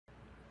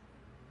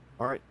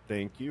All right,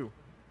 thank you.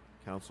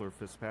 Counselor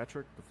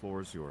Fitzpatrick, the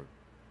floor is yours.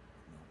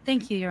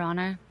 Thank you, Your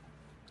Honor.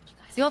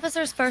 The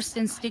officer's first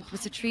instinct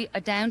was to treat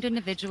a downed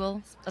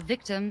individual, a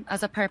victim,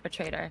 as a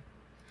perpetrator.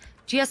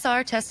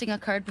 GSR testing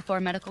occurred before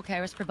medical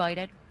care was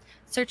provided.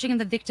 Searching of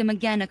the victim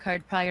again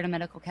occurred prior to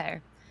medical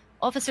care.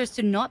 Officers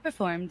did not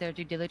perform their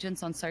due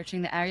diligence on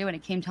searching the area when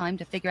it came time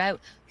to figure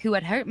out who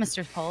had hurt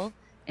Mr. Paul,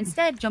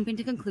 instead jumping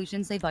to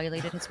conclusions they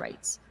violated his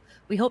rights.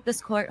 We hope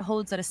this court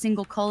holds that a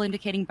single call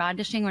indicating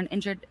brandishing or an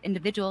injured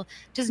individual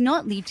does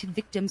not lead to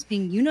victims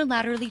being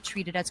unilaterally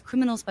treated as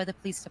criminals by the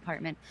police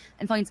department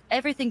and finds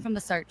everything from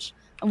the search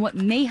and what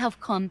may have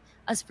come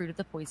as fruit of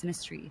the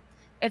poisonous tree.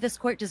 If this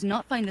court does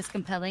not find this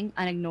compelling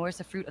and ignores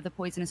the fruit of the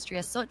poisonous tree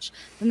as such,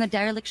 then the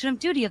dereliction of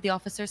duty of the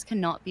officers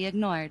cannot be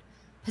ignored.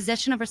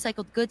 Possession of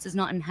recycled goods is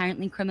not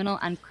inherently criminal,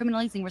 and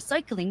criminalizing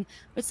recycling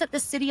would set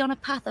the city on a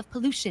path of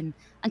pollution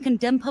and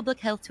condemn public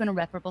health to an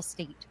irreparable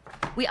state.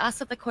 We ask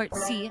that the court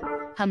see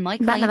how my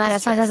client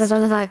is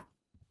stressed.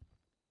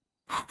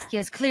 He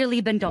has clearly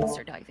been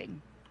dumpster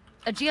diving.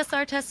 A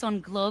GSR test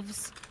on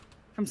gloves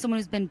from someone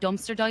who's been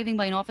dumpster diving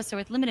by an officer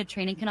with limited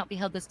training cannot be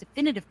held as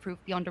definitive proof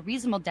beyond a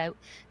reasonable doubt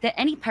that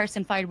any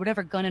person fired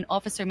whatever gun an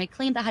officer may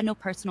claim that had no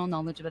personal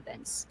knowledge of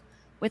events.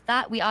 With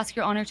that, we ask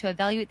Your Honor to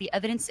evaluate the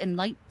evidence in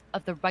light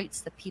of the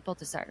rights the people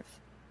deserve.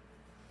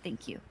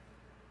 Thank you.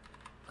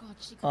 God,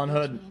 she could On reach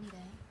hood. me any day.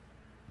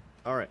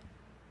 All right,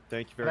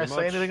 thank you very much. Can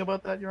I say anything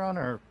about that, Your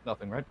Honor? Or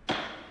nothing, right?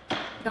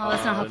 No,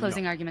 that's not how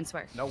closing arguments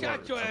work. No Shut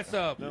worries. your ass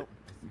up. Nope.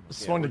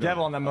 Swung the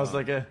devil on that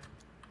motherfucker.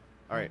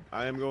 All right,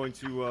 I am going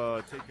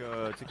to take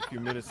a few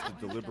minutes to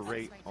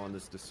deliberate on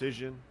this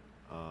decision.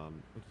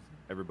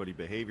 Everybody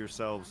behave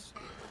yourselves.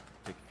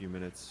 Take a few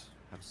minutes,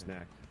 have a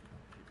snack.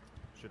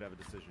 Should have a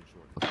decision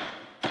shortly.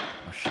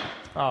 Oh, shit.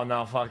 Oh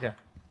no, fuck it.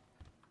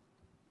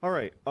 All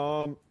right,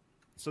 so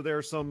there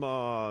are some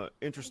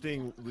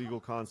interesting legal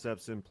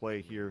concepts in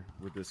play here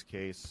with this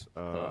case.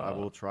 I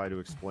will try to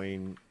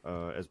explain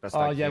as best I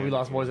can. Oh yeah, we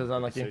lost boys. That's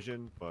unlucky.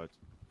 Decision, but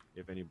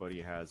if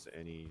anybody has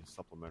any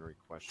supplementary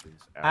questions,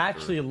 I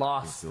actually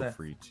lost. feel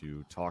free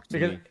to talk to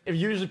because me. if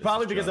usually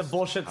probably because of just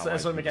bullshit how I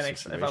SO view the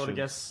mechanics. If I were to situation.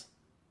 guess,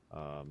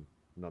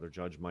 Another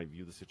judge might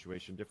view the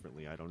situation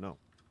differently. I don't know.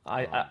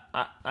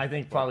 I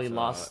think probably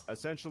lost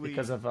essentially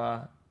because of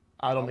auto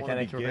I wanna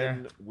mechanic repair.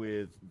 begin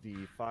with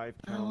the 5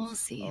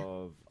 counts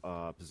of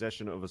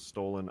possession of a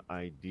stolen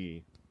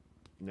ID.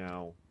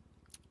 Now,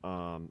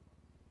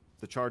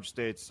 the charge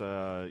states,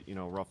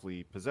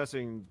 roughly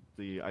possessing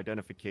the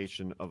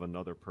identification of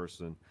another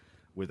person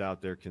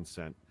without their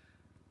consent.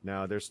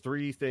 Now, there's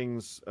 3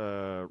 things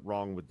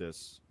wrong with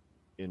this,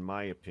 in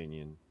my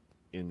opinion,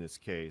 in this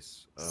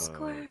case. As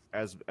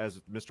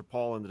Mr.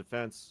 Paul in the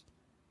defense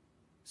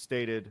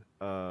stated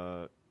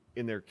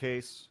in their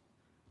case,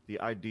 the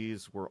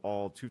IDs were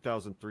all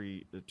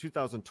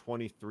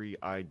 2023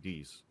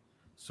 IDs.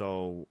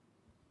 So,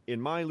 in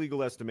my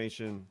legal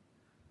estimation,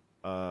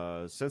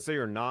 since they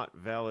are not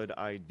valid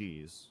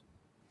IDs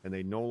and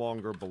they no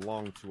longer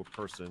belong to a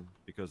person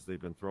because they've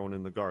been thrown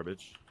in the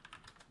garbage,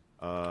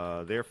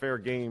 they're fair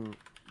game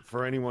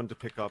for anyone to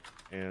pick up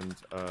and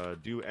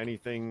do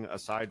anything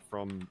aside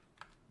from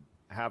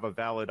have a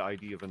valid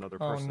ID of another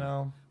person.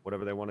 Oh no.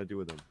 Whatever they want to do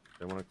with them.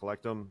 They want to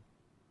collect them.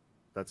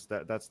 That's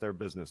their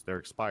business. They're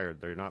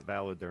expired. They're not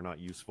valid. They're not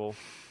useful.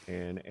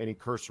 And any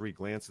cursory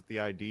glance at the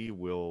ID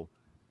will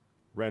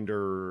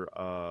render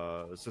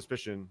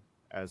suspicion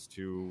as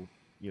to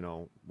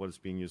what it's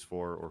being used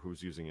for or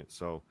who's using it.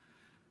 So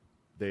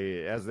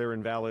they're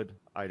invalid.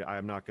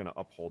 I'm not going to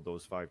uphold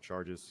those 5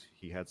 charges.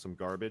 He had some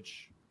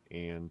garbage,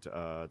 and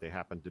they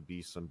happen to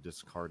be some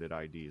discarded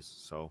IDs.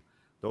 So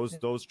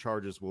those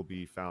charges will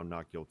be found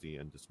not guilty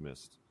and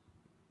dismissed.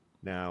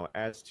 Now,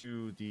 as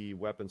to the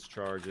weapons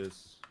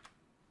charges,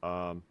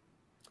 the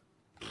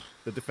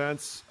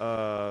defense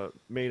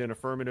made an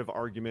affirmative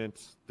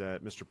argument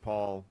that Mr.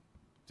 Paul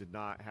did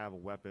not have a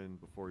weapon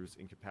before he was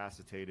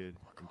incapacitated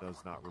and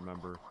does not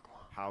remember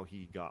how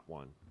he got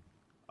one.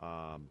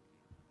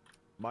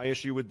 My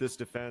issue with this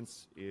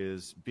defense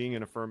is, being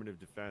an affirmative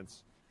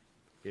defense,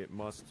 it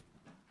must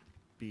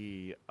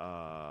be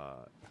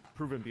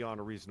proven beyond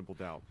a reasonable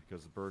doubt,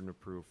 because the burden of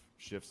proof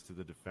shifts to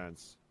the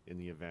defense in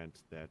the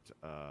event that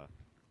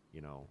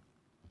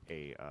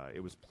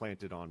it was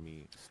planted on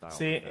me style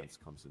defense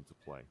comes into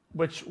play.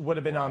 Which would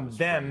have been on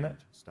them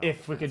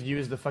if we could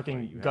use the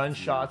fucking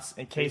gunshots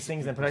and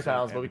casings and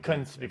projectiles, but we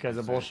couldn't because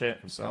of bullshit.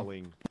 So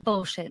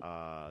bullshit.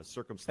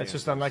 Circumstances. It's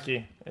just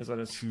unlucky, is what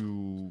it's.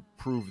 To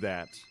prove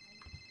that,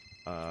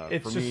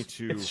 It's for just, me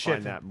to it's find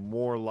shit. that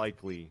more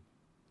likely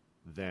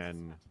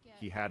than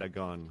he had a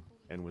gun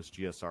and was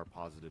GSR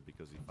positive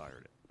because he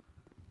fired it.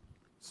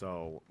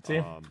 So,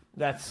 See,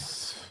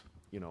 that's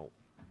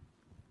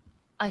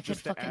I could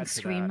fucking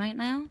scream right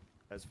now.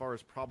 As far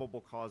as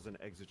probable cause and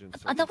exigent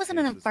That wasn't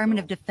an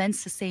affirmative go,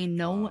 defense to say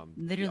no.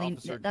 the Literally,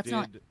 officer that's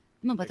not. did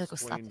I'm about to go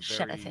slap explain the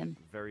shit out of him.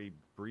 very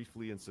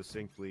briefly and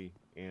succinctly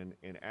and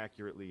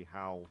accurately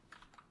how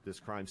this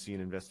crime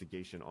scene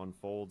investigation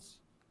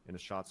unfolds in a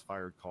shots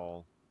fired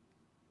call.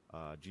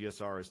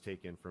 GSR is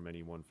taken from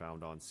anyone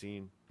found on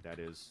scene. that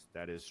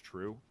is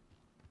true.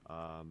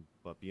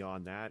 But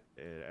beyond that,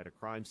 at a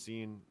crime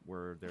scene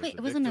where there's Wait, a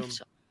it was victim,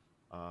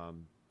 enough.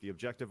 the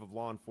objective of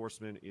law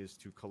enforcement is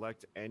to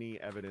collect any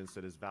evidence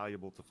that is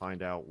valuable to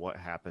find out what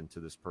happened to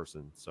this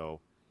person. So,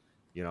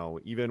 you know,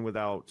 even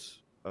without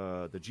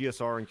the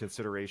GSR in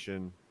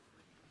consideration,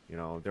 you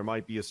know, there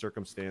might be a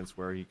circumstance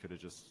where he could have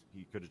just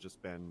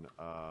been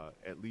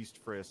at least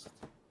frisked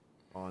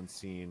on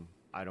scene.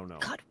 I don't know.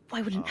 God,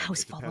 why wouldn't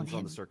house it follow depends on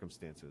him? the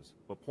circumstances.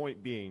 But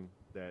point being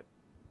that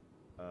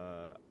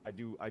I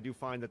do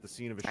find that the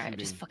scene of a Sorry, I shooting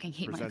just fucking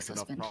hate my presents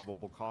enough ex-husband.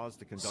 probable cause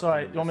to conduct.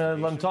 Sorry, an you want me to let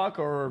him investigation, talk,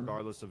 or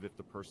regardless of if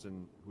the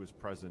person who is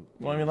present?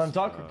 you want me to let him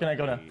talk, or can I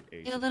go now?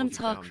 Yeah, let him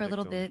talk for a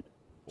little bit.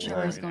 Sure,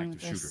 where he's going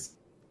with this.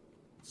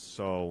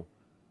 So,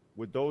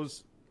 with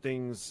those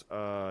things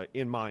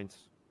in mind,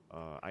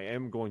 I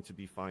am going to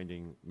be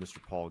finding Mr.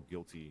 Paul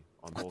guilty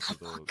on both of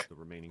the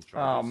remaining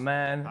charges. Oh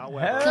man!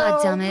 However,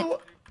 God damn it!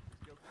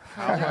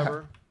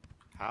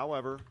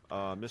 However,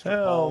 Mr.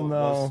 Hell Paul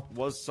no.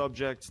 was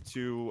subject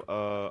to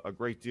a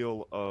great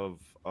deal of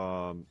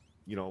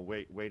you know,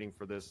 waiting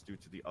for this due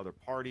to the other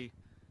party,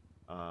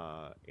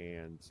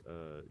 and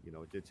you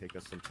know, it did take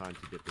us some time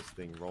to get this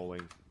thing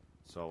rolling.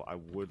 So I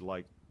would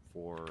like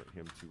for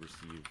him to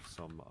receive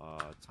some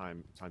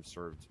time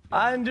served.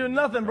 I didn't do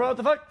nothing, bro. What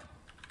the fuck?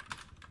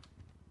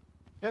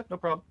 Yeah, no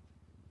problem.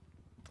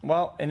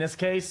 Well, in this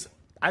case,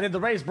 I did the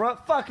race, bro.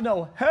 Fuck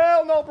no.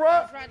 Hell no,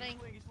 bro. Running.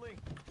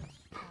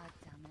 God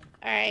damn it.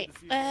 All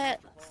right,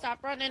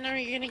 stop running or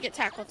you're gonna get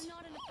tackled. I'm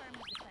not in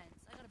affirmative defense.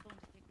 I got a bone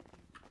to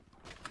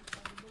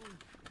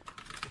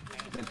pick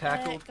with you. Been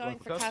tackled. Going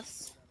for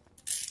cuffs.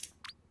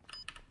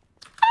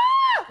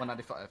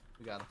 195.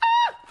 We got him.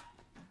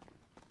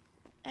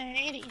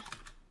 Alrighty.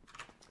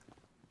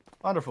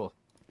 Wonderful.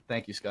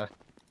 Thank you, Sky.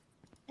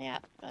 Yeah,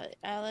 but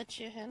I'll let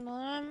you handle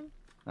him.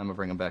 I'm gonna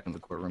bring him back into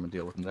the courtroom and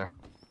deal with him there.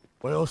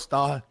 Well,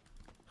 Star,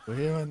 we're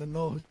here in the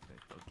north.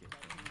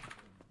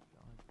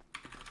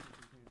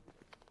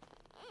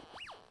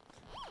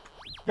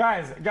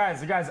 Guys,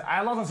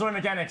 I lost on soy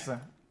mechanics.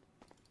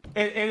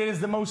 It is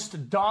the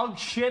most dog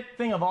shit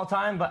thing of all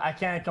time, but I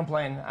can't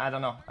complain. I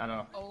don't know. When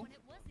it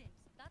wasn't.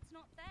 That's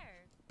not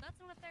fair. That's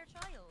not a fair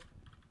trial.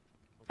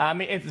 I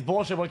mean, it's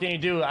bullshit. What can you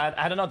do?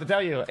 I don't know what to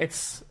tell you.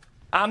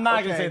 I'm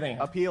not gonna say anything.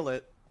 Appeal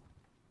it.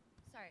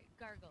 Sorry,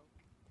 gargle.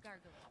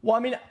 Well, I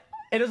mean,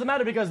 it doesn't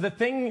matter because the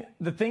thing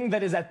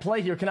that is at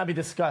play here cannot be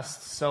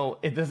discussed. So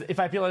it does. If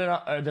I feel it or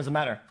not, it doesn't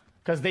matter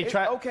because they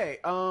try. Okay.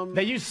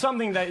 They use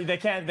something that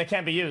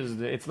can't be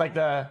used. It's like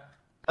the.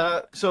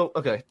 So,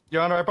 okay.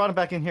 Your Honor, I brought him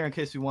back in here in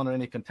case you wanted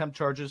any contempt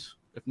charges.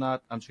 If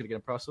not, I'm just gonna get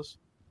him processed.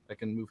 I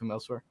can move him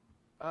elsewhere.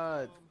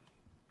 I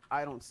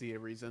don't see a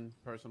reason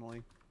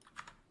personally.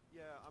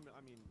 Yeah, I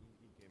mean,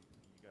 you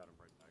got him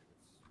right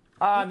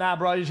back. Nah,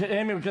 bro. You should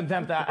hit me with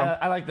contempt.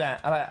 I like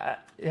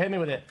that. Hit me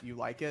with it. You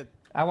like it?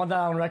 I want that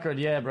on record.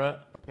 Yeah, bro.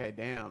 Okay,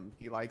 damn.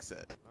 He likes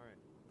it. All right.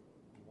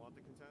 You want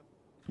the contempt?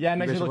 Yeah, it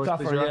makes me Raise your look voice,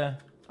 tougher. please, Your Yeah.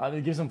 I'll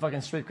give some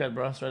fucking street cred,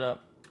 bro. Straight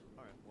up.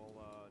 All right.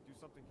 Well, do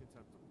something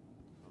contemptible.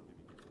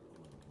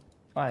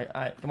 All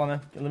right. Come on,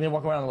 man. Let me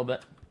walk around a little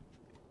bit.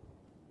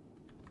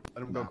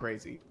 Let him go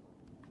crazy.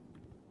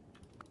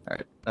 All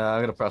right.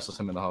 I'm gonna process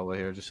him in the hallway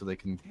here just so they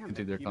can Damn,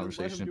 continue their you didn't let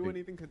conversation. him do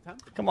anything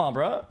contemptible. Come on,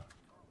 bro.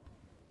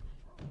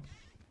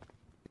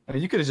 I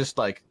mean, you could have just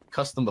like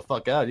cussed them the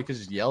fuck out. You could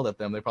just yelled at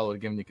them. They probably would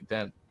have given you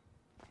contempt.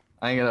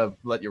 I ain't gonna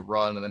let you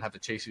run and then have to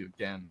chase you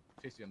again.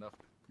 Chase you enough.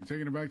 You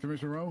taking it back to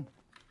Mr. Rowe?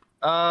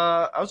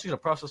 I was just gonna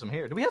process him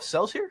here. Do we have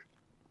cells here?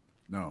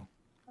 No.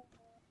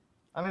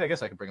 I mean, I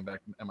guess I could bring him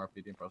back to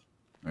MRPD and process.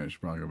 I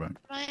should probably go back.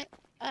 Right.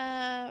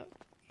 I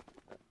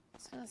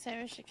was gonna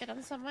say we should get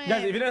him somewhere.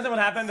 Guys, if you don't understand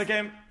what happened,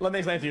 okay, let me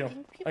explain it to I you.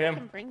 think people Okay.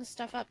 can bring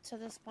stuff up to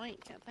this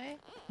point, can't they?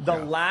 The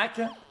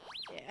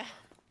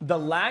Yeah.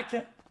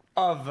 lack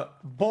of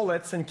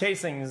bullets and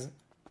casings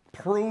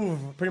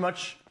prove pretty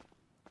much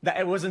that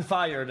it wasn't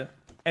fired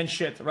and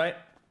shit, right?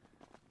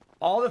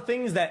 All the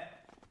things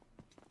that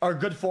are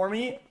good for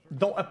me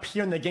don't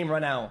appear in the game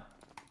right now.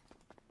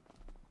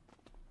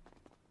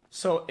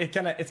 So it's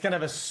kind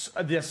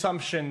of the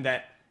assumption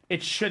that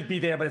it should be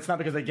there, but it's not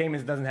because the game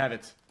doesn't have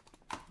it.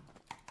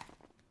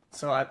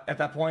 So at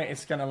that point,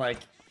 it's kind of like.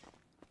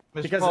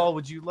 Mr. Because- Paul,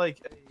 would you like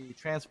a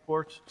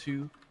transport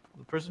to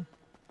the prison?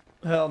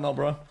 Hell no,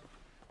 bro.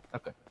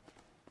 Okay.